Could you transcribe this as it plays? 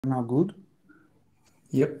Now good.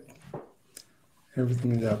 Yep,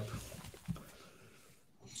 everything is up.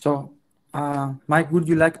 So, Mike, would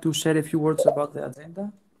you like to share a few words about the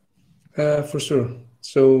agenda? For sure.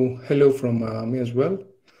 So hello from me as well,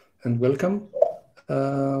 and welcome.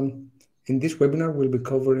 In this webinar,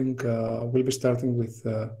 we'll be starting with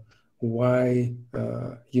why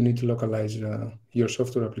you need to localize your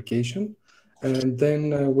software application. And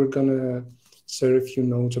then we're gonna share a few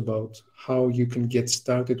notes about how you can get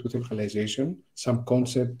started with localization, some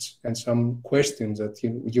concepts and some questions that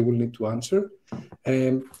you will need to answer,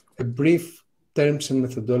 and a brief terms and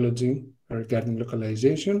methodology regarding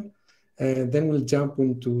localization. And then we'll jump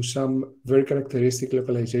into some very characteristic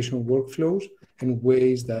localization workflows and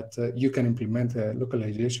ways that you can implement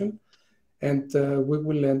localization. And we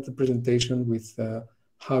will end the presentation with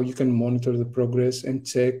how you can monitor the progress and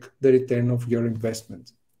check the return of your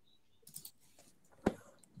investment.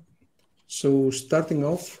 So starting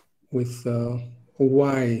off with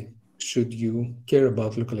why should you care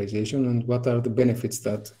about localization and what are the benefits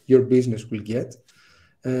that your business will get.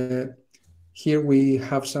 Here we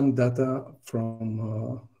have some data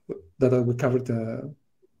from data we covered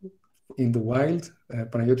in the wild.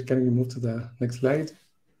 Panayoti, can you move to the next slide?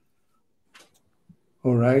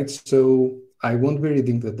 All right, so I won't be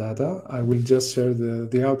reading the data. I will just share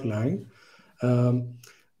the outline.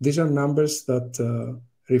 These are numbers that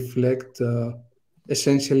reflect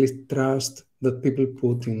essentially trust that people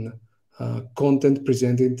put in content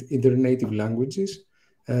presented in their native languages.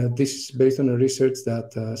 This is based on a research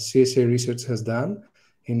that CSA Research has done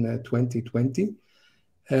in 2020.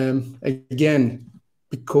 Again,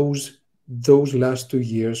 because those last 2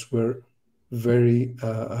 years were very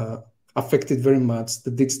affected very much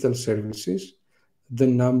the digital services, the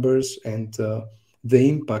numbers and the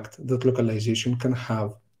impact that localization can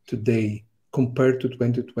have today compared to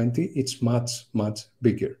 2020, it's much, much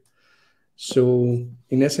bigger. So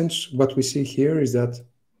in essence, what we see here is that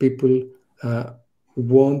people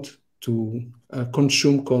want to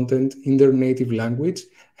consume content in their native language,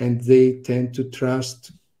 and they tend to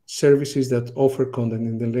trust services that offer content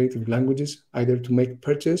in their native languages, either to make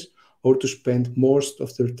purchase or to spend most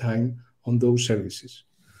of their time on those services.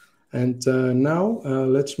 And now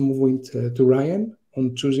let's move into to Ryan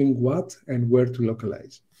on choosing what and where to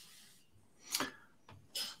localize.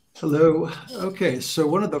 Hello. Okay, so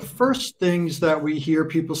one of the first things that we hear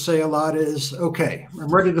people say a lot is, okay,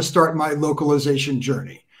 I'm ready to start my localization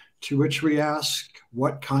journey. To which we ask,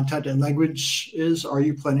 what content and languages are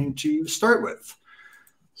you planning to start with?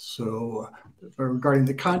 So regarding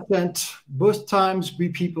the content, most times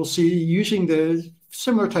people see using the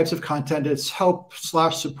similar types of content. It's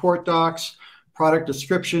help/support docs, product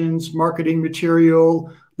descriptions, marketing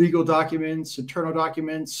material, legal documents, internal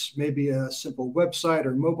documents, maybe a simple website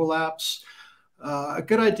or mobile apps. A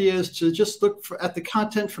good idea is to just look at the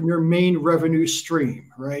content from your main revenue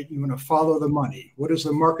stream, right? You want to follow the money. What is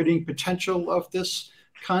the marketing potential of this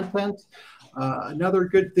content? Another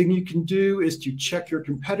good thing you can do is to check your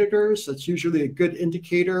competitors. That's usually a good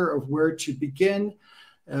indicator of where to begin.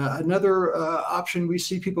 Another option we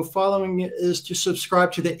see people following is to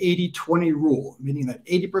subscribe to the 80-20 rule, meaning that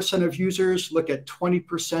 80% of users look at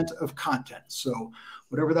 20% of content. So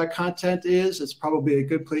whatever that content is, it's probably a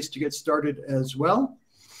good place to get started as well.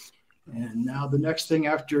 And now the next thing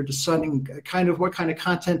after deciding what kind of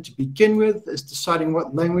content to begin with is deciding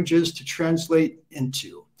what languages to translate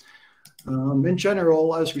into. In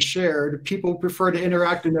general, as we shared, people prefer to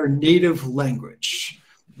interact in their native language.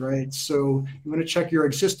 Right, so you want to check your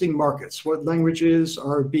existing markets. What languages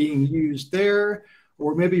are being used there?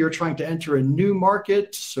 Or maybe you're trying to enter a new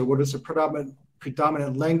market. So what is the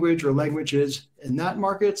predominant language or languages in that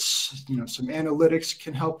market? Some analytics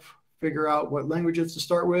can help figure out what languages to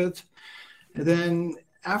start with. And then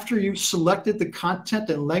after you've selected the content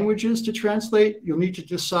and languages to translate, you'll need to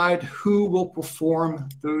decide who will perform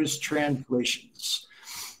those translations.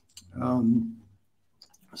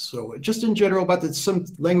 So just in general about some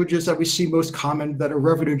languages that we see most common that are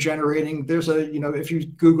revenue generating, there's if you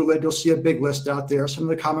Google it, you'll see a big list out there. Some of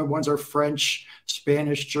the common ones are French,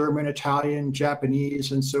 Spanish, German, Italian,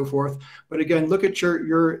 Japanese, and so forth. But again, look at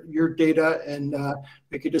your data and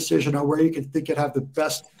make a decision on where you think it have the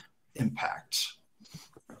best impact.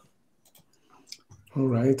 All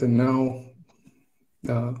right, and now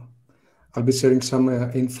I'll be sharing some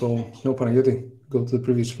info. No, Panayoti, go to the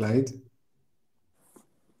previous slide.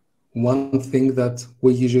 One thing that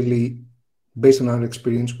we usually, based on our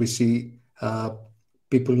experience, we see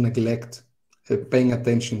people neglect paying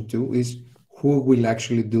attention to is who will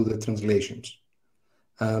actually do the translations.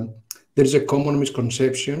 There is a common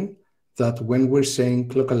misconception that when we're saying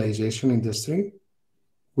localization industry,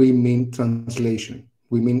 we mean translation.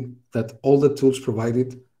 We mean that all the tools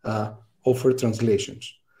provided offer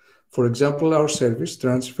translations. For example, our service,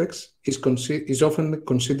 Transifex, is often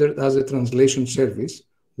considered as a translation service,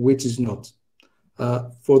 which is not.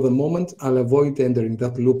 For the moment, I'll avoid entering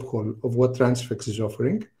that loophole of what Transifex is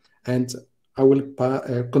offering, and I will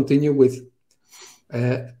continue with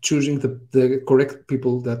choosing the correct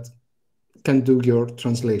people that can do your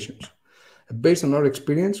translations. Based on our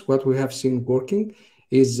experience, what we have seen working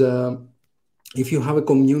is if you have a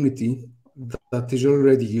community that is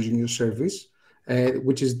already using your service,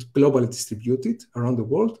 which is globally distributed around the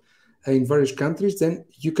world in various countries, then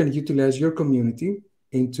you can utilize your community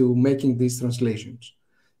into making these translations.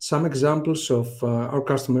 Some examples of our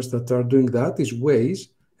customers that are doing that is Waze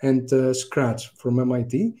and Scratch from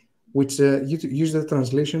MIT, which use the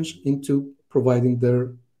translations into providing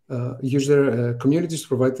their communities to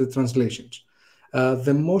provide the translations.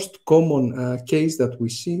 The most common case that we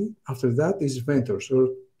see after that is vendors or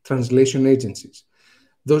translation agencies.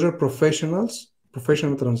 Those are professional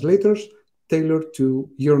translators tailored to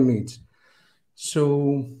your needs.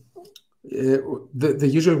 So the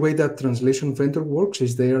usual way that translation vendor works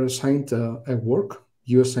is they are assigned a work.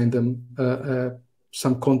 You assign them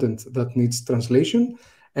some content that needs translation,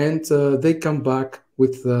 and they come back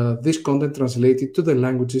with this content translated to the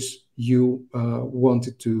languages you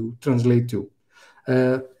wanted to translate to.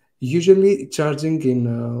 Usually charging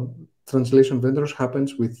in translation vendors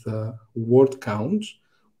happens with word counts,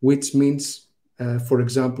 which means, for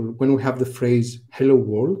example, when we have the phrase hello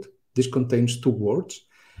world, this contains 2 words.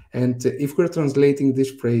 And if we're translating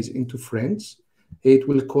this phrase into French, it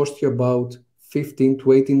will cost you about 15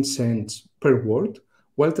 to 18 cents per word,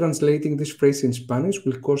 while translating this phrase in Spanish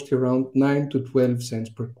will cost you around 9 to 12 cents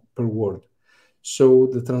per word. So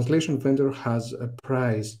the translation vendor has a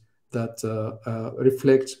price that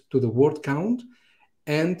reflects to the word count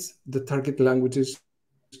and the target languages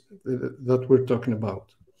that we're talking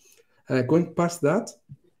about. Going past that,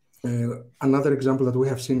 another example that we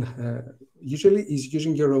have seen usually is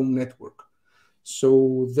using your own network.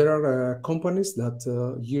 So there are companies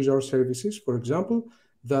that use our services, for example,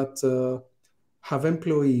 that have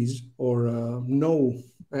employees or know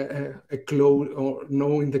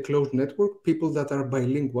in the closed network people that are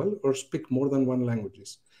bilingual or speak more than 1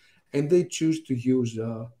 languages. And they choose to use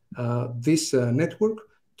this network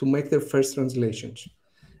to make their first translations.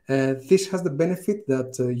 This has the benefit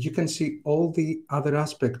that you can see all the other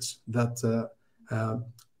aspects that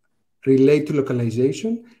relate to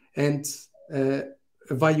localization and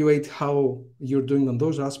evaluate how you're doing on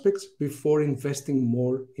those aspects before investing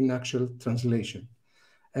more in actual translation.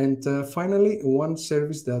 And finally, one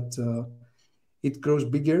service that it grows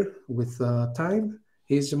bigger with time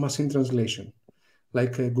is machine translation,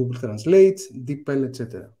 like Google Translate, DeepL,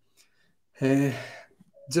 etc.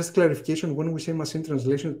 Just clarification, when we say machine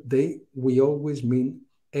translation today, we always mean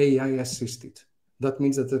AI assisted. That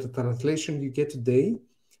means that the translation you get today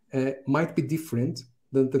might be different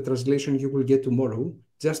than the translation you will get tomorrow,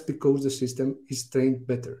 just because the system is trained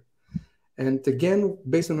better. And again,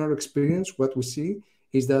 based on our experience, what we see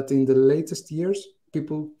is that in the latest years,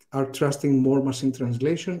 people are trusting more machine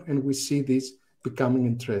translation, and we see this becoming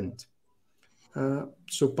a trend.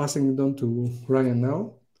 So passing it on to Ryan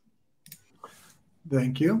now.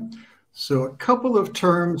 Thank you. So a couple of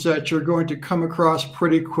terms that you're going to come across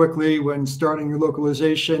pretty quickly when starting your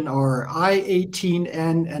localization are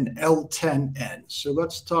I-18N and L10N. So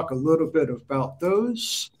let's talk a little bit about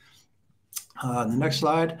those. The next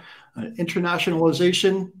slide,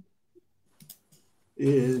 internationalization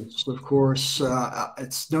is, of course,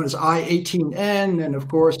 it's known as I-18N, and of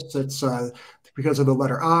course, it's because of the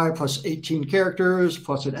letter I plus 18 characters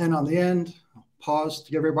plus an N on the end. Pause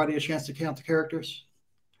to give everybody a chance to count the characters.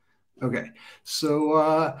 Okay,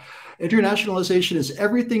 so internationalization is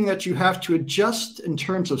everything that you have to adjust in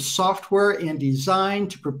terms of software and design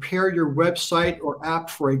to prepare your website or app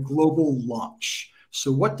for a global launch.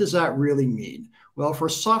 So what does that really mean? Well, for a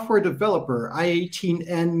software developer,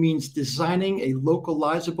 I-18N means designing a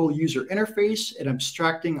localizable user interface and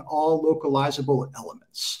abstracting all localizable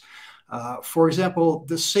elements. For example,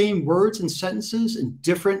 the same words and sentences in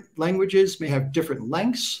different languages may have different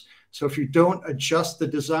lengths. So if you don't adjust the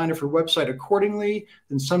design of your website accordingly,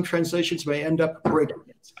 then some translations may end up breaking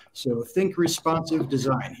it. So think responsive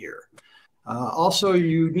design here. Also,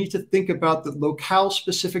 you need to think about the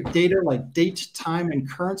locale-specific data like date, time, and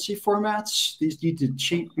currency formats. These need to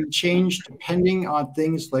be changed depending on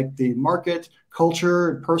things like the market, culture,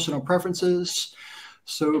 and personal preferences.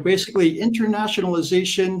 So basically,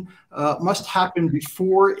 internationalization must happen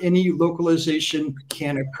before any localization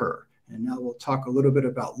can occur. And now we'll talk a little bit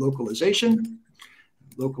about localization.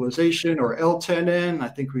 localization or L10N. I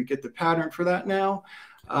think we get the pattern for that now.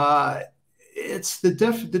 It's the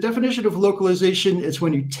definition of localization is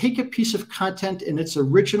when you take a piece of content in its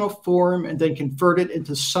original form and then convert it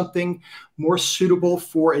into something more suitable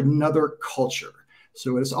for another culture.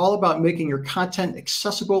 So it's all about making your content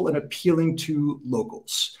accessible and appealing to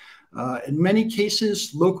locals. In many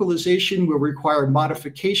cases, localization will require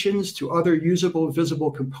modifications to other usable,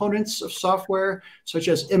 visible components of software, such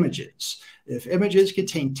as images. If images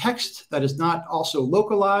contain text that is not also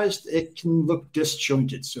localized, it can look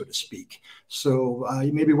disjointed, so to speak. So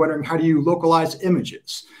you may be wondering, how do you localize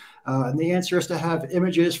images? And the answer is to have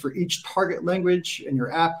images for each target language, and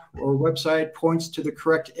your app or website points to the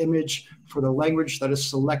correct image for the language that is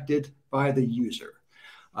selected by the user.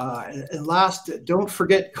 And last, don't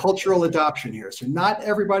forget cultural adoption here. So not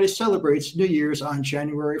everybody celebrates New Year's on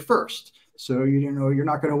January 1st. So, you're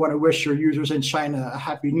not going to want to wish your users in China a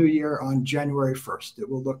Happy New Year on January 1st. It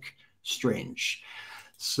will look strange.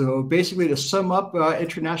 So basically, to sum up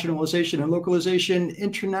internationalization and localization,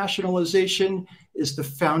 internationalization is the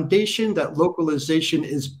foundation that localization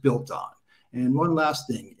is built on. And one last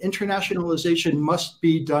thing, internationalization must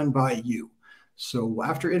be done by you. So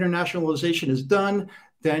after internationalization is done,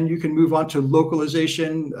 then you can move on to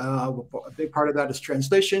localization. A big part of that is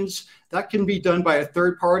translations. That can be done by a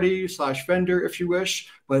third party / vendor if you wish,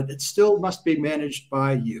 but it still must be managed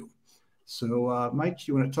by you. So Mike,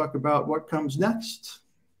 you want to talk about what comes next?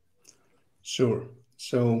 Sure.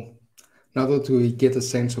 So now that we get a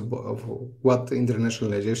sense of what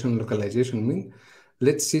internationalization and localization mean,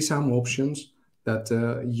 let's see some options that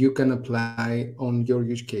you can apply on your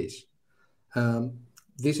use case.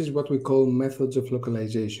 This is what we call methods of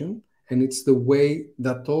localization, and it's the way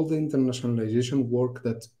that all the internationalization work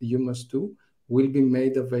that you must do will be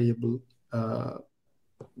made available,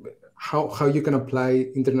 how you can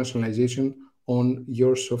apply internationalization on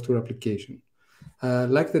your software application.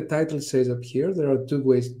 Like the title says up here, there are two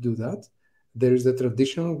ways to do that. There is the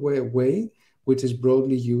traditional way, which is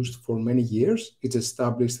broadly used for many years. It's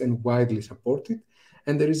established and widely supported.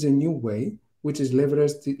 And there is a new way, which is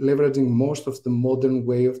leveraging most of the modern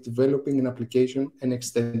way of developing an application and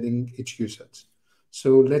extending its usage.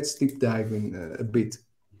 So let's deep dive in a bit.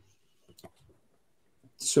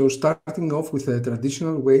 So starting off with a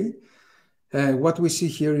traditional way, what we see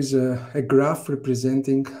here is a graph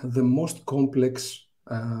representing the most complex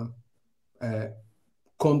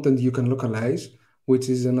content you can localize, which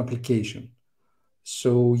is an application.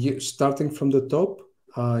 So starting from the top,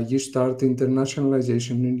 you start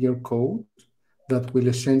internationalization in your code that will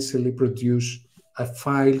essentially produce a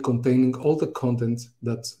file containing all the content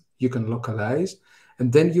that you can localize.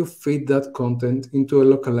 And then you feed that content into a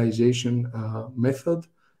localization method,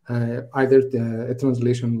 either a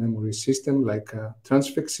translation memory system like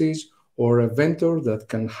Transifex or a vendor that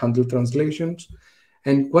can handle translations.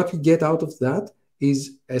 And what you get out of that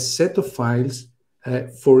is a set of files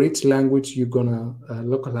for each language you're gonna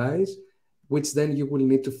localize, which then you will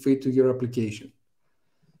need to feed to your application.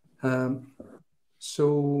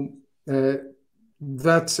 So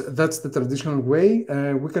that's the traditional way.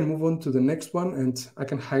 We can move on to the next one, and I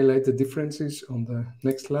can highlight the differences on the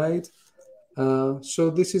next slide.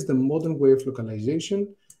 So this is the modern way of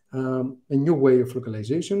localization, a new way of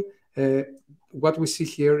localization. What we see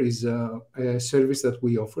here is a service that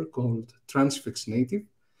we offer called Transifex Native.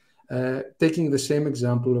 Taking the same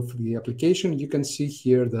example of the application, you can see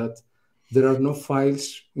here that there are no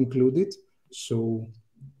files included. So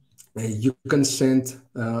you can send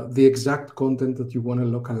the exact content that you want to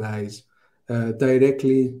localize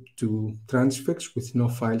directly to Transifex with no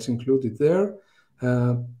files included there.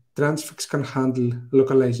 Transifex can handle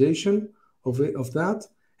localization of that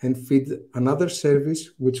and feed another service,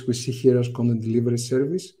 which we see here as content delivery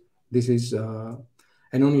service. This is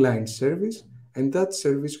an online service, and that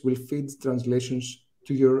service will feed translations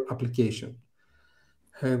to your application.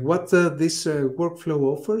 What this workflow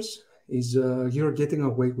offers is you're getting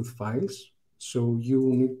away with files. So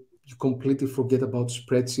you completely forget about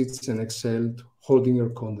spreadsheets and Excel holding your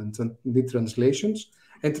content and need translations.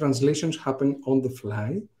 And translations happen on the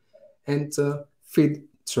fly, and feed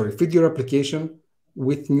your application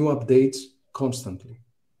with new updates constantly.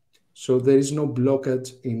 So there is no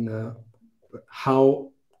blockage in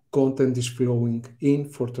how content is flowing in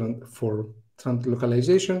for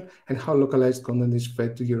localization and how localized content is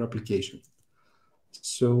fed to your application.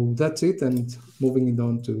 So that's it. And moving it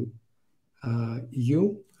on to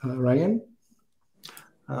Ryan.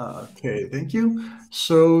 Okay, thank you.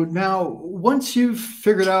 So now, once you've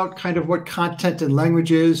figured out kind of what content and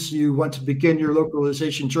languages you want to begin your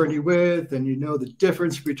localization journey with, and you know the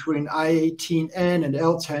difference between I18N and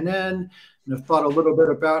L10N, and have thought a little bit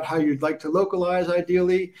about how you'd like to localize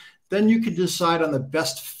ideally, then you can decide on the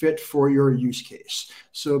best fit for your use case.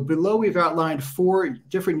 So below, we've outlined 4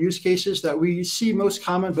 different use cases that we see most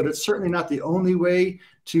common, but it's certainly not the only way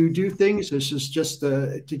to do things. This is just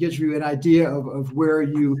to give you an idea of where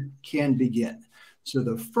you can begin. So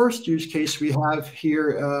the first use case we have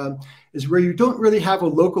here is where you don't really have a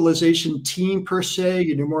localization team per se.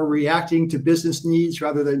 You're more reacting to business needs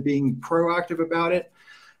rather than being proactive about it.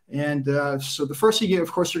 And so the first thing,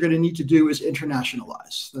 of course, you're going to need to do is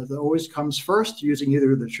internationalize. That always comes first, using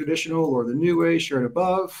either the traditional or the new way shared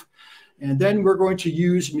above. And then we're going to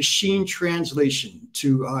use machine translation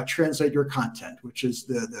to translate your content, which is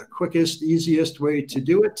the quickest, easiest way to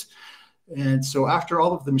do it. And so after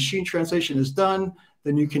all of the machine translation is done,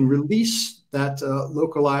 then you can release that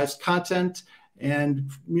localized content, and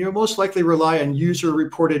you'll most likely rely on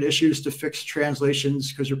user-reported issues to fix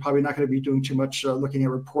translations, because you're probably not going to be doing too much looking at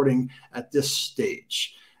reporting at this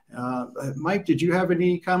stage. Mike, did you have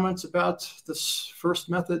any comments about this first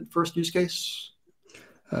use case?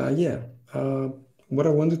 Yeah. What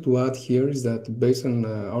I wanted to add here is that based on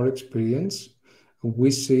our experience, we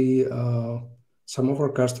see some of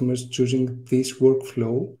our customers choosing this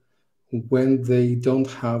workflow when they don't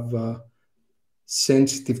have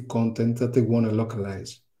sensitive content that they want to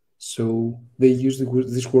localize. So they use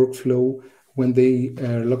this workflow when they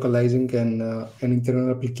are localizing an internal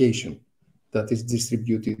application that is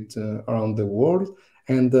distributed around the world,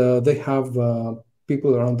 and they have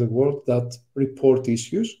people around the world that report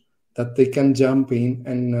issues that they can jump in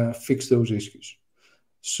and fix those issues.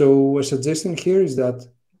 So a suggestion here is that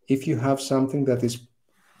if you have something that is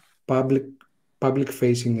public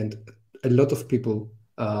facing and a lot of people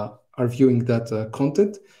are viewing that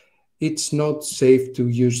content, it's not safe to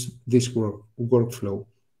use this workflow.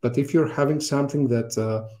 But if you're having something that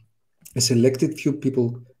a selected few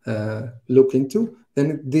people look into,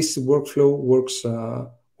 then this workflow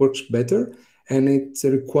works better, and it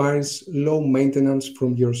requires low maintenance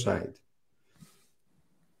from your side.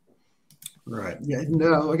 Right. Yeah.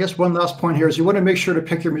 No, I guess one last point here is you want to make sure to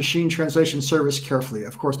pick your machine translation service carefully.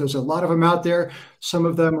 Of course, there's a lot of them out there. Some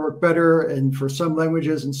of them work better and for some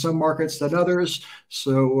languages and some markets than others.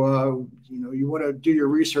 So, you want to do your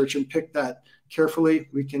research and pick that carefully.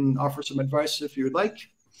 We can offer some advice if you would like.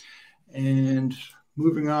 And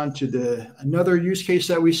moving on to another use case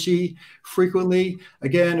that we see frequently.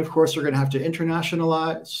 Again, of course, we're going to have to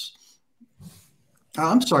internationalize.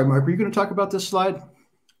 I'm sorry, Mike, were you going to talk about this slide?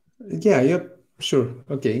 Yeah, sure.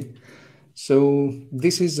 Okay. So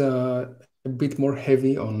this is a bit more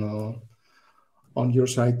heavy on your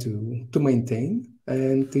side to maintain,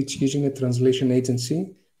 and it's using a translation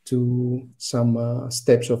agency to some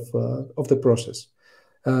steps of the process.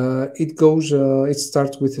 It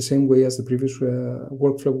starts with the same way as the previous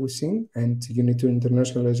workflow we've seen, and you need to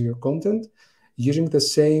internationalize your content using the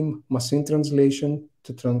same machine translation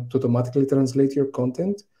to automatically translate your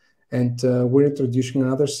content. And we're introducing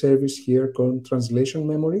another service here called translation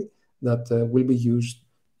memory that will be used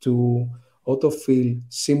to autofill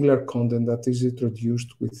similar content that is introduced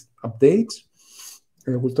with updates.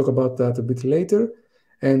 We'll talk about that a bit later.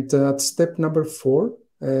 And at step number 4,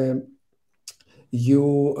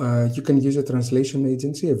 you can use a translation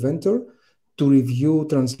agency, a vendor, to review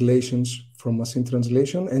translations from machine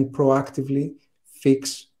translation and proactively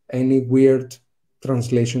fix any weird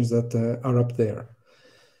translations that are up there.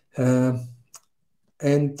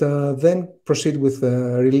 And then proceed with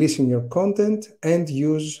releasing your content and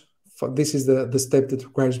this is the step that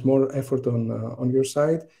requires more effort on your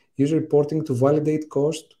side, use reporting to validate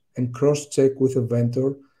cost and cross-check with a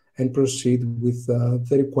vendor and proceed with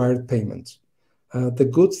the required payments. The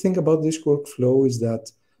good thing about this workflow is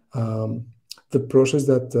that the process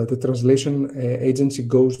that the translation agency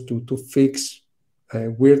goes to fix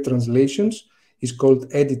weird translations is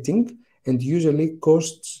called editing, and usually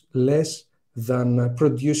costs less than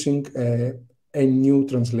producing a new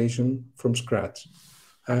translation from scratch.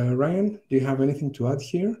 Ryan, do you have anything to add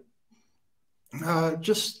here?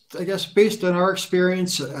 Just, I guess, based on our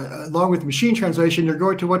experience, along with machine translation, you're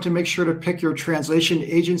going to want to make sure to pick your translation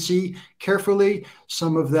agency carefully.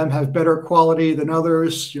 Some of them have better quality than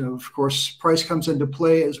others. Of course, price comes into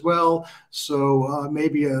play as well. So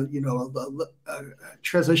maybe a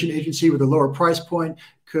translation agency with a lower price point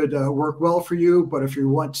could work well for you. But if you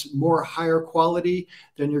want more higher quality,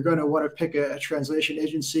 then you're going to want to pick a translation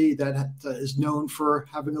agency that is known for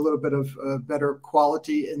having a little bit of better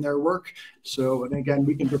quality in their work. So, and again,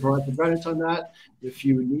 we can provide the guidance on that if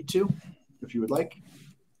you need to, if you would like.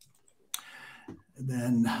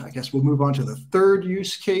 then I guess we'll move on to the third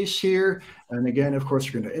use case here. And again, of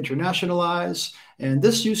course, we're going to internationalize. And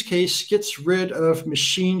this use case gets rid of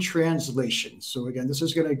machine translation. So again, this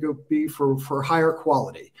is going to be for higher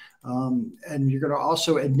quality. And you're going to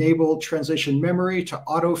also enable translation memory to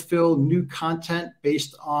autofill new content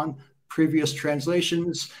based on previous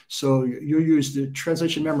translations. So you use the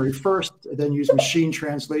translation memory first, then use machine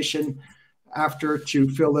translation after to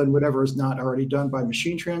fill in whatever is not already done by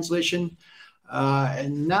machine translation.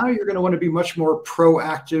 And now you're going to want to be much more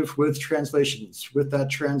proactive with translations, with that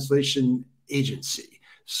translation agency.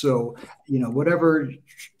 So, whatever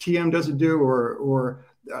TM doesn't do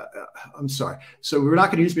I'm sorry. So we're not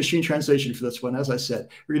going to use machine translation for this one. As I said,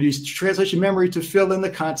 we're going to use translation memory to fill in the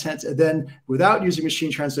content. And then without using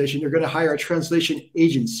machine translation, you're going to hire a translation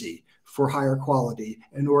agency for higher quality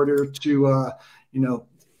in order to,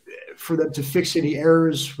 for them to fix any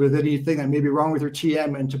errors with anything that may be wrong with your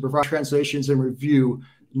TM and to provide translations and review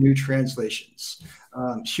new translations.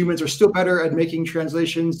 Humans are still better at making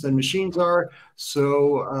translations than machines are.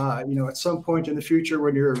 So, at some point in the future,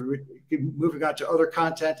 when you're moving on to other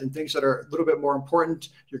content and things that are a little bit more important,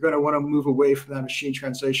 you're going to want to move away from that machine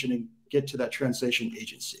translation and get to that translation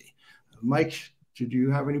agency. Mike, did you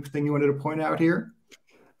have anything you wanted to point out here?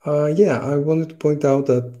 Yeah, I wanted to point out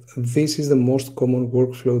that this is the most common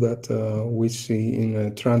workflow that we see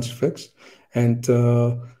in Transifex. And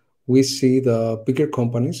we see the bigger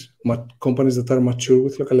companies that are mature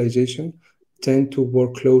with localization, tend to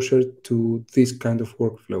work closer to this kind of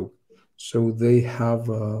workflow. So they have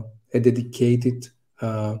a dedicated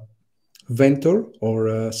vendor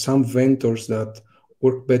or some vendors that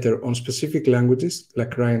work better on specific languages,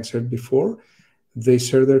 like Ryan said before. They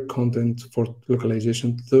share their content for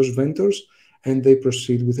localization to those vendors, and they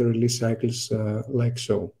proceed with the release cycles like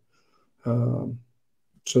so.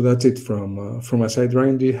 So that's it from my side.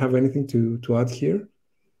 Ryan, do you have anything to add here?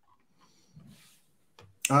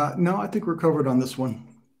 No, I think we're covered on this one.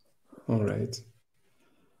 All right.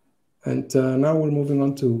 And now we're moving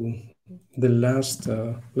on to the last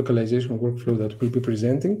localization workflow that we'll be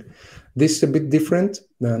presenting. This is a bit different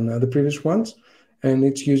than the previous ones, and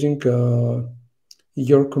it's using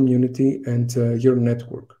your community and your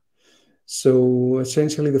network. So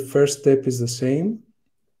essentially, the first step is the same.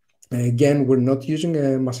 Again, we're not using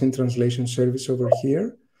a machine translation service over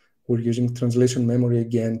here. We're using translation memory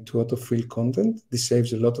again to autofill content. This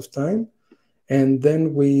saves a lot of time. And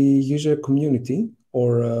then we use a community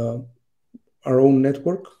or our own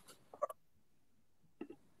network.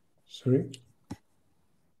 Sorry.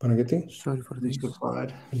 Panagiotis? Sorry for this. I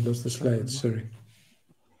lost the slide, sorry.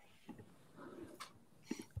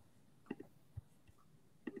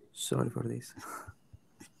 Sorry for this.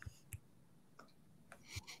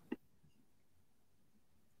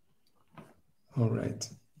 All right.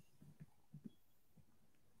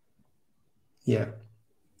 Yeah.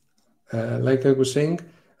 Like I was saying,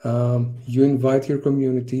 you invite your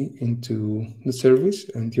community into the service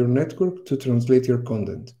and your network to translate your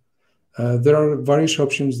content. There are various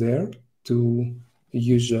options there to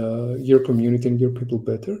use your community and your people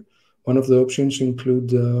better. One of the options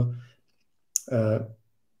include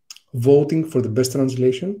voting for the best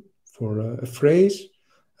translation for a phrase.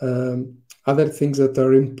 Other things that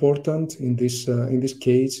are important in this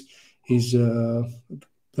case is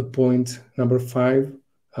the point number 5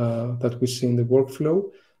 that we see in the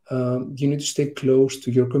workflow. You need to stay close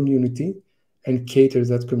to your community and cater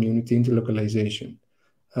that community into localization.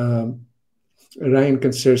 Ryan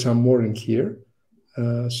can share some more in here.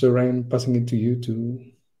 So Ryan, passing it to you to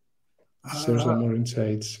share some more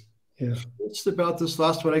insights. Yeah. It's about this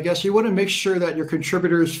last one. I guess you want to make sure that your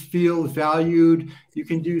contributors feel valued. You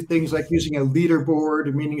can do things like using a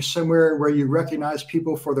leaderboard, meaning somewhere where you recognize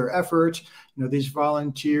people for their effort. These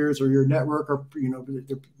volunteers or your network are,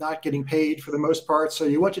 they're not getting paid for the most part. So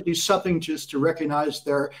you want to do something just to recognize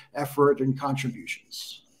their effort and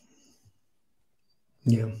contributions.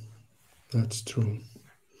 Yeah, that's true.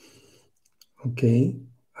 Okay,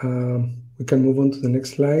 we can move on to the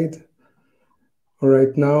next slide. All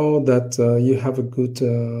right, now that you have a good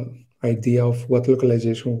idea of what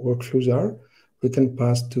localization workflows are, we can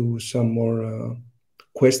pass to some more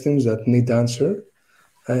questions that need answer.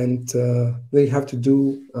 And they have to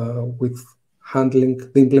do with handling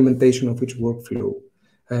the implementation of each workflow.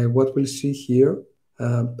 What we'll see here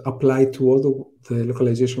apply to all the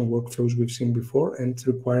localization workflows we've seen before and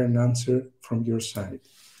require an answer from your side.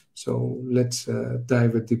 So let's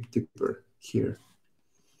dive a bit deeper here.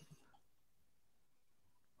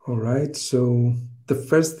 All right, so the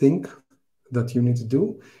first thing that you need to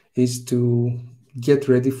do is to get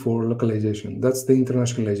ready for localization. That's the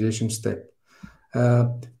internationalization step.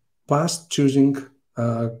 past choosing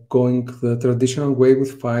going the traditional way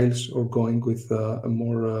with files or going with a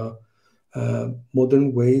more modern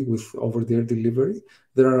way with over-the-air delivery,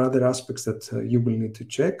 there are other aspects that you will need to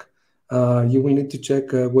check. You will need to check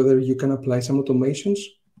whether you can apply some automations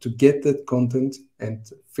to get that content and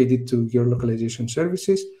feed it to your localization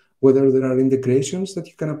services, whether there are integrations that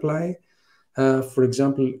you can apply. For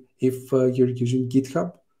example, if you're using GitHub,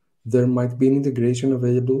 there might be an integration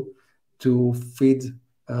available to feed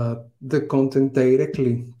the content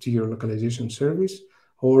directly to your localization service.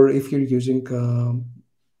 Or if you're using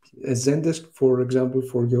a Zendesk, for example,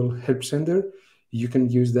 for your help center, you can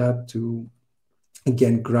use that to,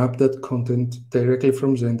 again, grab that content directly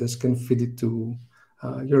from Zendesk and feed it to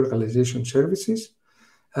your localization services.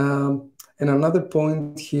 And another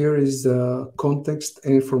point here is context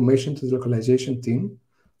and information to the localization team.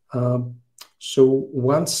 So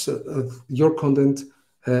once your content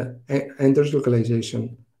enters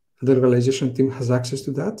localization, the localization team has access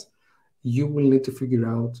to that. You will need to figure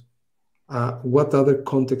out what other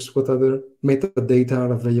context, what other metadata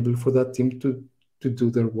are available for that team to do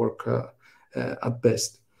their work at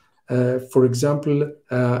best. For example,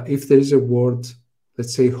 if there is a word,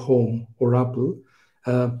 let's say home or Apple,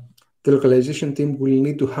 the localization team will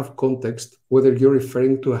need to have context, whether you're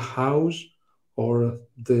referring to a house or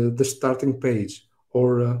the starting page,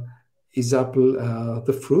 or is Apple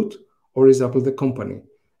the fruit, or is Apple the company?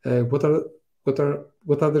 What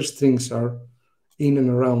other strings are in and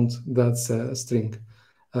around that string?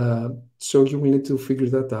 So you will need to figure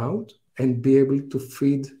that out and be able to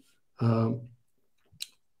feed the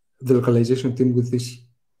localization team with this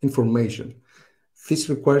information. This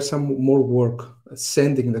requires some more work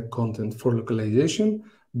sending the content for localization,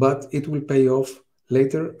 but it will pay off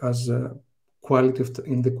later as in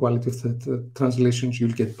the quality of the translations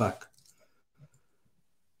you'll get back.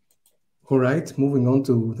 All right, moving on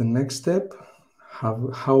to the next step,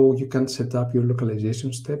 how you can set up your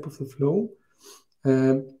localization step of the flow.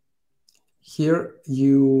 Here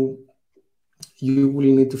you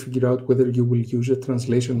will need to figure out whether you will use a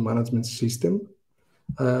translation management system.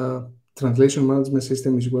 Translation management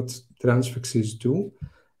system is what Transifexes do.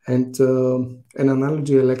 And an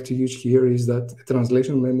analogy I like to use here is that a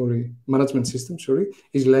translation memory management system,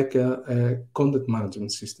 is like a content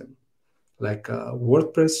management system, like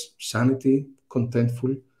WordPress, Sanity,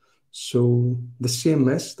 Contentful. So the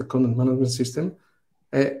CMS, the content management system,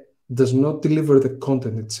 does not deliver the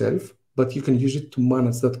content itself, but you can use it to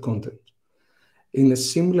manage that content. In a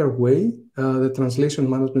similar way, the translation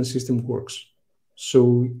management system works.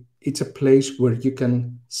 So it's a place where you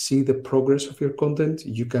can see the progress of your content.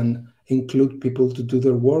 You can include people to do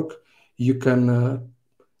their work. You can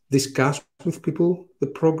discuss with people the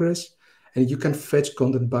progress, and you can fetch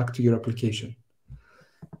content back to your application.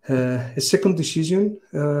 A second decision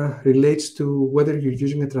relates to whether you're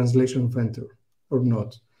using a translation vendor or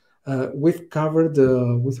not. We've covered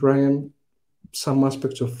with Ryan some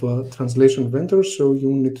aspects of translation vendors, so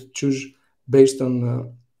you need to choose based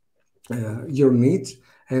on your needs.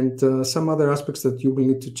 And some other aspects that you will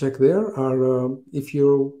need to check there are if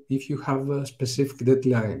you have specific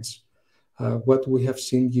deadlines. What we have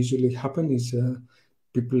seen usually happen is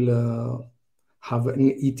people have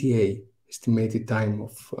an ETA, estimated time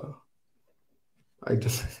of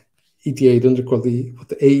ETA. I don't recall what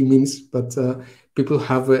the A means, but people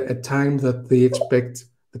have a time that they expect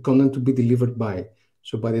the content to be delivered by.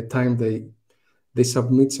 So by the time they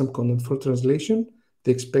submit some content for translation,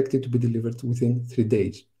 they expect it to be delivered within 3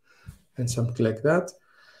 days and something like that.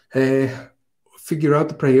 Figure out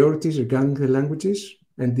the priorities regarding the languages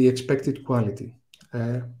and the expected quality.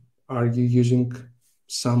 Are you using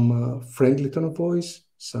some friendly tone of voice,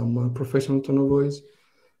 some professional tone of voice?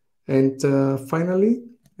 And finally,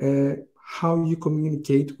 how you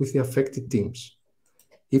communicate with the affected teams.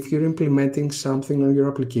 If you're implementing something on your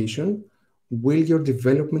application, will your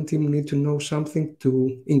development team need to know something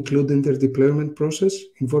to include in their deployment process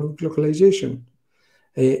involving localization?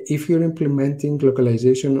 If you're implementing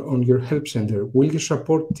localization on your help center, will your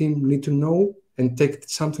support team need to know and take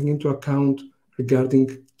something into account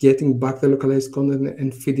regarding getting back the localized content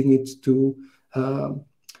and feeding it to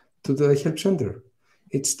the help center?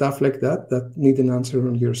 It's stuff like that need an answer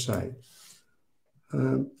on your side.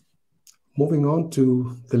 Moving on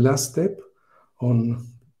to the last step on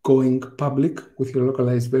going public with your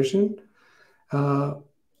localized version.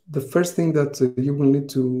 The first thing that you will need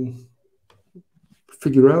to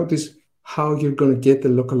figure out is how you're going to get the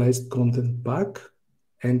localized content back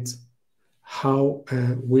and how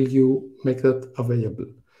will you make that available.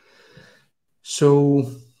 So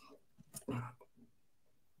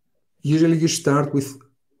usually you start with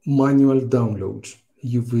manual downloads.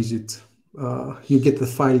 you visit, you get the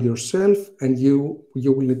file yourself, and you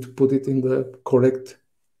will need to put it in the correct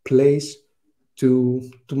place to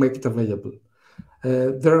make it available.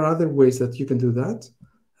 There are other ways that you can do that.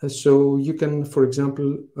 So you can, for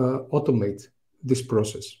example, automate this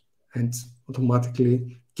process and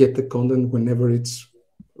automatically get the content whenever it's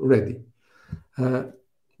ready.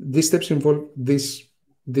 These steps involve this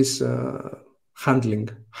handling,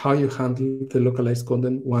 how you handle the localized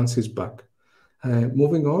content once it's back.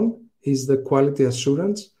 Moving on is the quality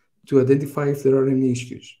assurance to identify if there are any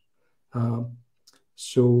issues.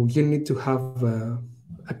 So you need to have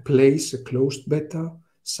a place, a closed beta,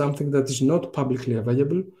 something that is not publicly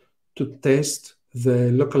available to test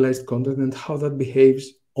the localized content and how that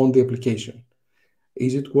behaves on the application.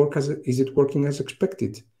 Is it working as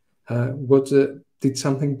expected? Did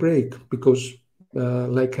something break? Because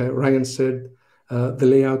like Ryan said, the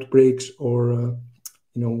layout breaks, or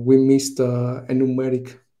we missed a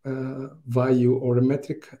numeric value or a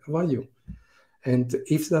metric value. And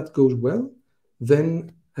if that goes well,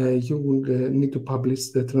 then you will need to publish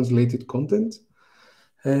the translated content.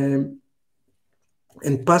 And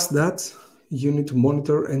past that, you need to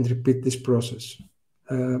monitor and repeat this process.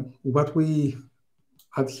 What we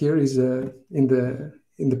add here is in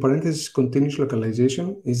the parentheses, continuous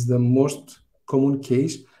localization is the most common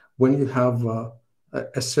case when you have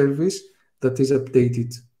a service that is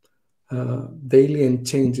updated daily and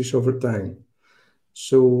changes over time.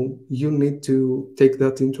 So you need to take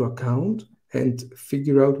that into account and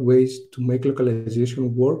figure out ways to make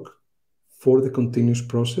localization work for the continuous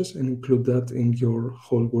process and include that in your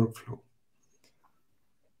whole workflow.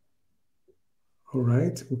 All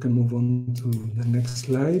right, we can move on to the next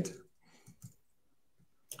slide.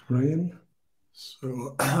 Ryan?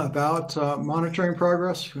 So about monitoring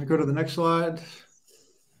progress, can we go to the next slide?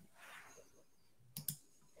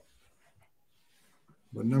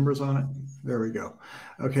 What numbers on it? There we go.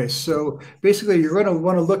 Okay, so basically you're going to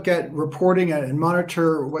want to look at reporting and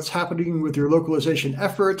monitor what's happening with your localization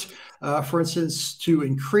effort. For instance, to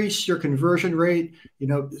increase your conversion rate,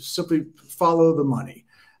 simply follow the money.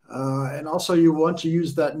 And also you want to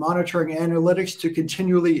use that monitoring analytics to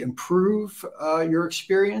continually improve your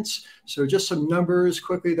experience. So just some numbers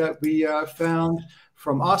quickly that we found.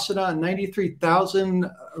 From Asana, 93,000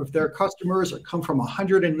 of their customers come from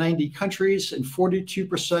 190 countries, and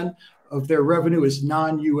 42% of their revenue is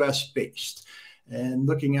non-US based. And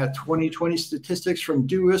looking at 2020 statistics from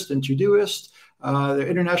Doist and Todoist, the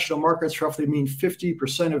international markets roughly mean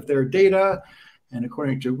 50% of their data. And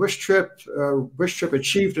according to Wishtrip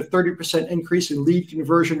achieved a 30% increase in lead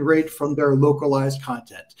conversion rate from their localized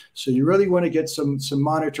content. So you really want to get some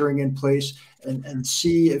monitoring in place and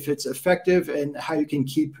see if it's effective and how you can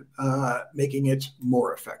keep making it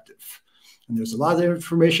more effective. And there's a lot of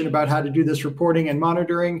information about how to do this reporting and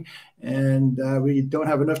monitoring. And we don't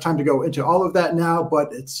have enough time to go into all of that now,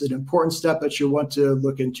 but it's an important step that you'll want to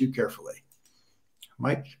look into carefully.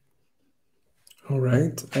 Mike? All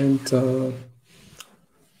right. And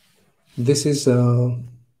this is,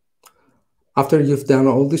 after you've done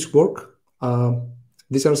all this work,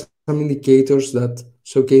 these are some indicators that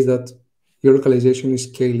showcase that your localization is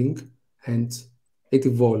scaling and it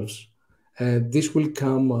evolves. This will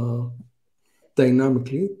come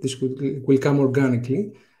dynamically, this will come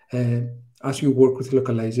organically as you work with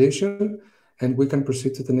localization. And we can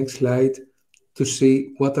proceed to the next slide to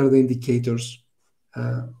see what are the indicators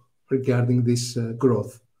regarding this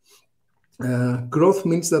growth. Growth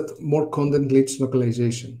means that more content leads to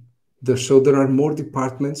localization. So there are more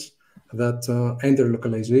departments that enter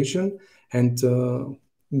localization and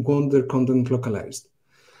want their content localized.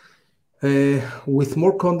 With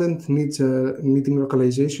more content needing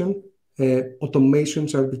localization,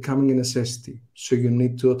 automations are becoming a necessity. So you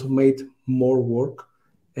need to automate more work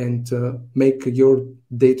and make your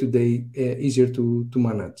day-to-day easier to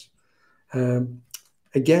manage.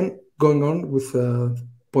 Again, going on with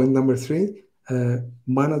point number 3,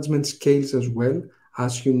 management scales as well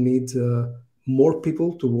as you need more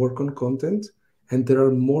people to work on content, and there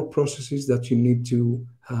are more processes that you need to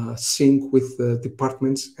sync with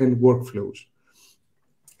departments and workflows.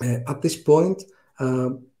 At this point,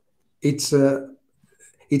 it's a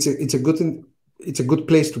good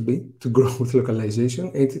place to be to grow with localization,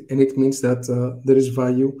 and it means that there is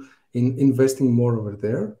value in investing more over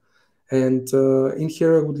there. And in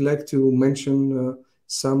here, I would like to mention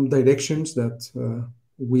some directions that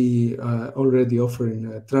we already offer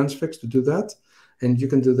in Transifex to do that. And you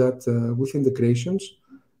can do that with integrations.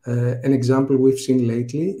 An example we've seen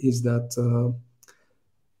lately is that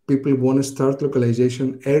people want to start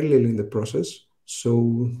localization earlier in the process.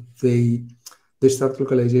 So they they start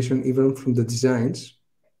localization even from the designs.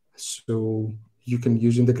 So you can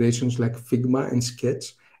use integrations like Figma and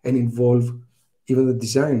Sketch and involve even the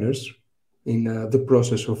designers in the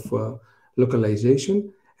process of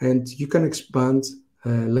localization. And you can expand,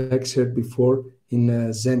 like I said before, in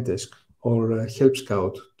Zendesk or Help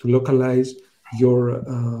Scout to localize your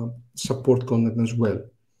support content as well.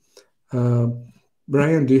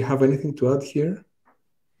 Brian, do you have anything to add here?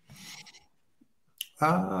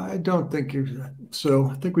 I don't think so.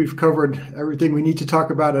 I think we've covered everything we need to talk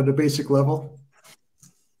about at a basic level.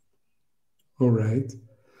 All right.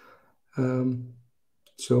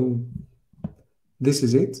 So this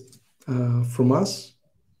is it from us.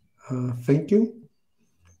 Thank you.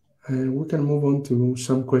 And we can move on to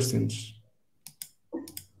some questions.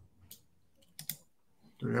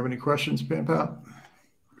 Do we have any questions, Pam Pat?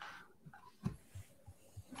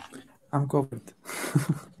 I'm covered.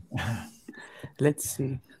 Let's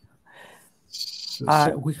see.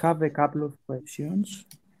 We have a couple of questions.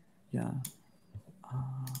 Yeah.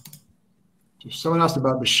 Someone asked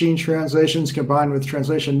about machine translations combined with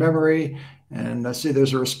translation memory, and I see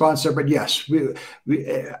there's a response there. But yes, we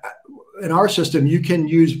in our system, you can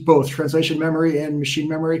use both translation memory and machine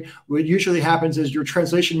memory. What usually happens is your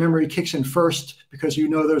translation memory kicks in first because you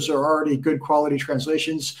know those are already good quality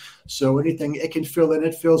translations. So anything it can fill in,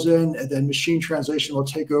 it fills in, and then machine translation will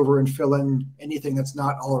take over and fill in anything that's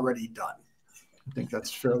not already done. I think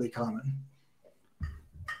that's fairly common.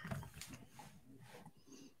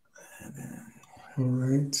 All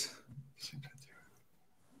right.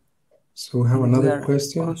 So we have another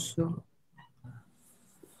question. Also,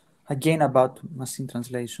 again about machine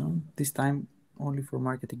translation, this time only for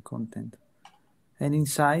marketing content. Any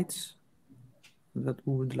insights that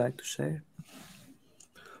we would like to share?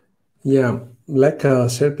 Yeah, like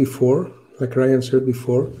said before, like Ryan said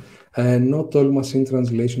before, not all machine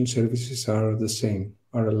translation services are the same,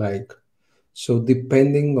 are alike. So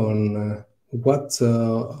depending on what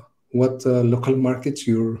local markets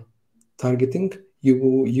you're targeting, you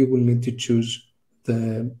will need to choose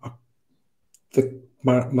the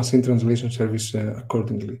machine translation service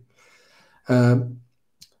accordingly.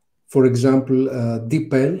 For example,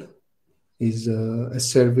 DeepL is a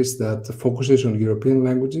service that focuses on European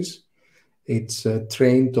languages. It's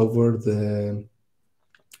trained over the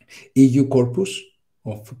EU corpus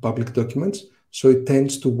of public documents, so it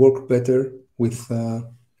tends to work better with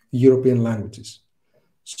European languages.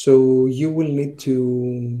 So you will need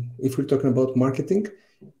to, if we're talking about marketing,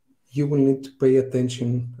 you will need to pay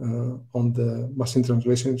attention on the machine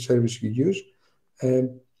translation service you use.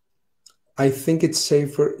 I think it's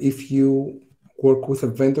safer if you work with a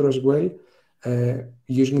vendor as well,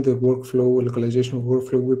 using the workflow, localization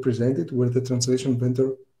workflow we presented, where the translation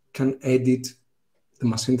vendor can edit the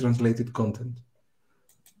machine translated content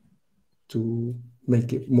to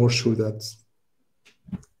make it more sure that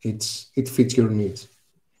it fits your needs.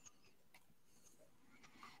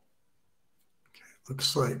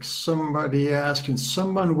 Looks like somebody asked, can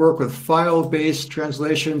someone work with file-based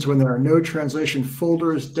translations when there are no translation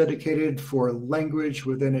folders dedicated for language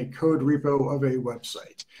within a code repo of a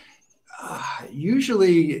website?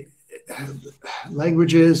 Usually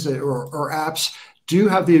languages or apps do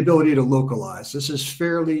have the ability to localize. This is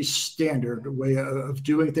fairly standard way of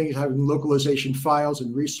doing things, having localization files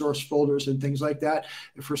and resource folders and things like that.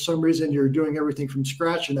 If for some reason you're doing everything from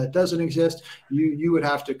scratch and that doesn't exist, you would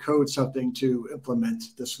have to code something to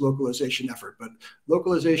implement this localization effort. But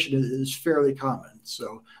localization is fairly common.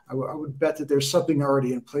 So I would bet that there's something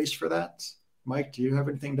already in place for that. Mike, do you have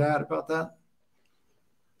anything to add about that?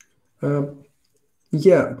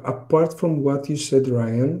 Yeah, apart from what you said,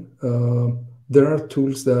 Ryan, there are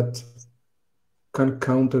tools that can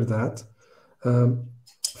counter that.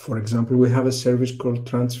 For example, we have a service called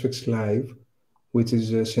Transifex Live, which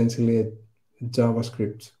is essentially a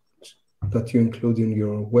JavaScript that you include in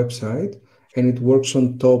your website, and it works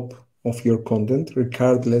on top of your content,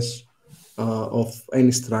 regardless of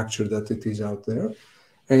any structure that it is out there.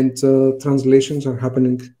 And translations are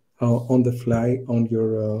happening on the fly on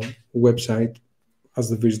your website as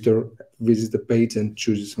the visitor visits the page and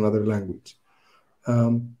chooses another language.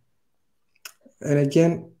 And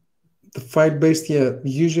again, the file-based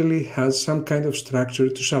usually has some kind of structure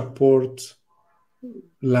to support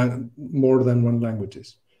more than one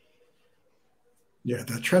languages. Yeah,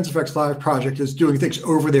 the Transifex Live project is doing things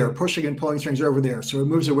over there, pushing and pulling strings over there. So it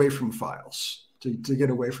moves away from files to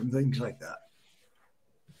get away from things like that.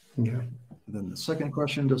 Yeah. And then the second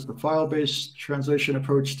question, does the file-based translation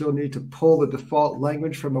approach still need to pull the default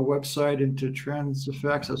language from a website into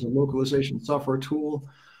Transifex as a localization software tool?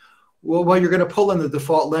 Well, you're going to pull in the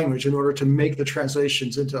default language in order to make the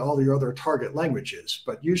translations into all your other target languages.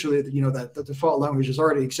 But usually, that the default languages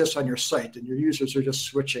already exist on your site, and your users are just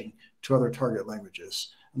switching to other target languages.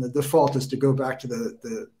 And the default is to go back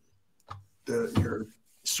to your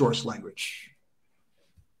source language.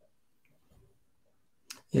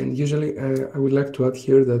 And usually, I would like to add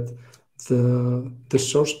here that the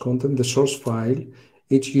source content, the source file,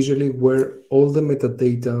 it's usually where all the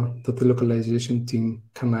metadata that the localization team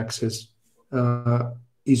can access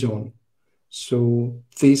is on. So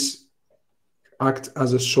this acts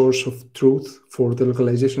as a source of truth for the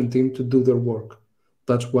localization team to do their work.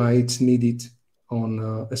 That's why it's needed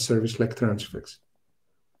on a service like Transifex.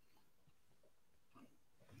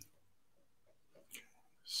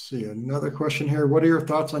 See, another question here. What are your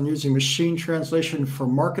thoughts on using machine translation for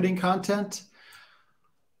marketing content?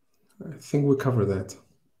 I think we covered that.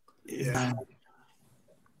 Yeah.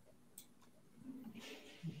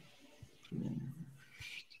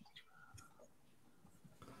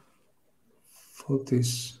 For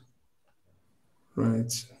this,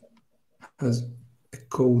 right, has a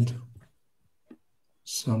code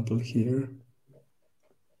sample here.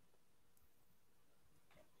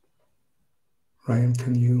 Ryan,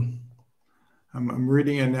 can you? I'm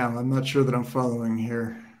reading it now. I'm not sure that I'm following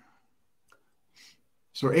here.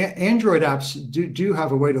 So Android apps do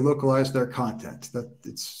have a way to localize their content, that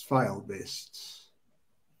it's file based.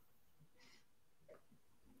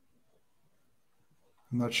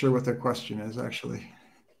 I'm not sure what their question is actually.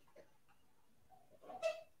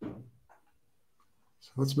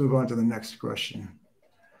 So let's move on to the next question.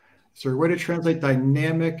 Is there a way to translate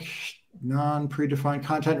dynamic, non-predefined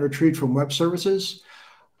content retrieved from web services?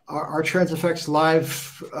 Our Transifex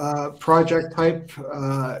Live project type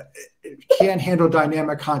can handle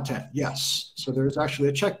dynamic content, yes. So there's actually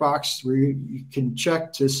a checkbox where you can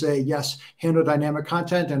check to say, yes, handle dynamic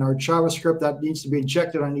content, and our JavaScript that needs to be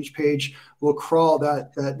injected on each page will crawl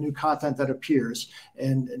that new content that appears,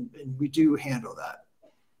 and we do handle that.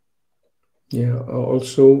 Yeah,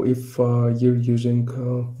 also if you're using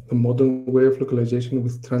the modern way of localization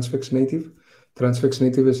with Transifex Native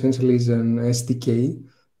essentially is an SDK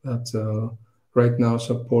that right now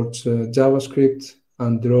supports JavaScript,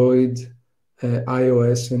 Android,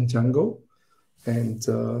 iOS, and Django, and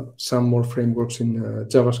some more frameworks in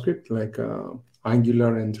JavaScript like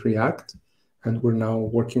Angular and React, and we're now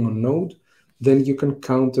working on Node. Then you can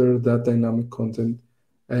counter that dynamic content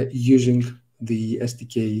using the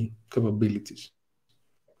SDK capabilities.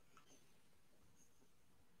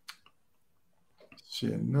 See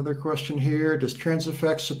another question here. Does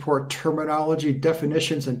Transifex support terminology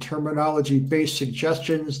definitions and terminology-based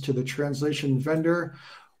suggestions to the translation vendor?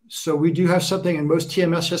 So we do have something, and most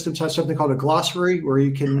TMS systems have something called a glossary where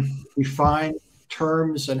you can define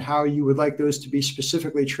terms and how you would like those to be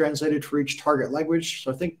specifically translated for each target language.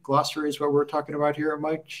 So I think glossary is what we're talking about here,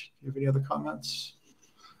 Mike. Do you have any other comments?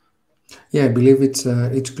 Yeah, I believe it's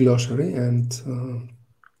glossary, and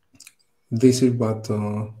this is what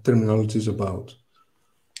terminology is about.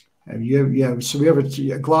 And so we have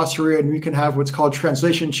a glossary, and we can have what's called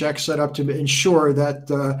translation checks set up to ensure that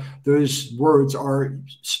those words are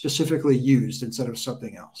specifically used instead of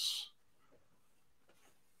something else.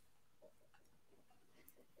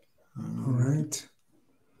 All right.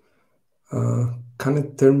 Can a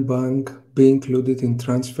term bank be included in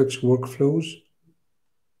Transifex workflows?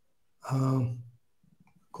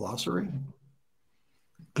 Glossary?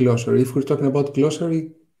 Glossary. If we're talking about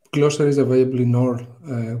glossary is available in all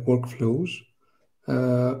workflows,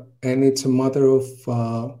 and it's a matter of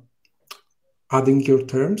adding your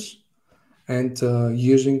terms and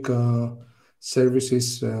using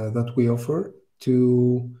services that we offer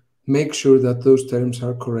to make sure that those terms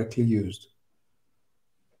are correctly used.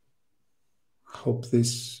 Hope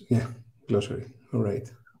this, yeah, glossary. All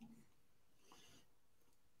right.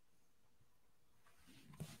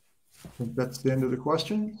 I think that's the end of the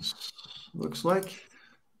questions, looks like.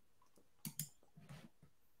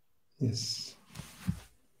 Yes.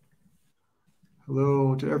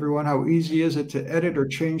 Hello to everyone. How easy is it to edit or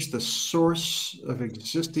change the source of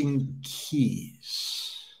existing keys?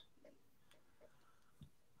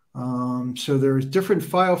 So there's different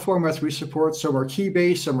file formats we support. Some are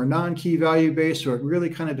key-based, some are non-key value-based. So it really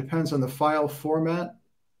kind of depends on the file format.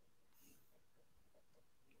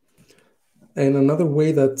 And another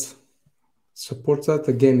way that supports that,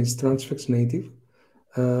 again, is Transifex Native.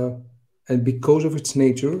 And because of its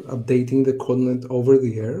nature, updating the content over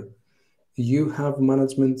the air, you have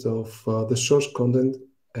management of the source content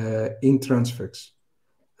in Transifex.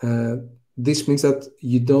 This means that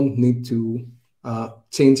you don't need to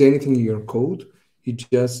change anything in your code. You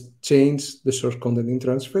just change the source content in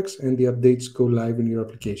Transifex and the updates go live in your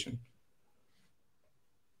application.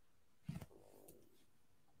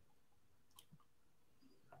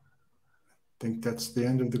 I think that's the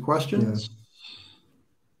end of the questions.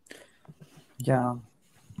 Yeah.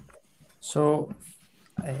 So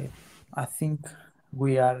I think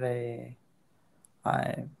we are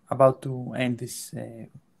about to end this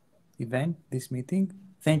event, this meeting.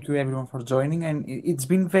 Thank you everyone for joining, and it's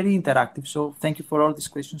been very interactive. So thank you for all these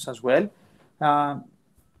questions as well.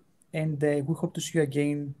 And we hope to see you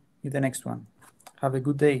again in the next one. Have a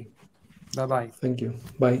good day. Bye-bye. Thank you.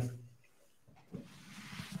 Bye.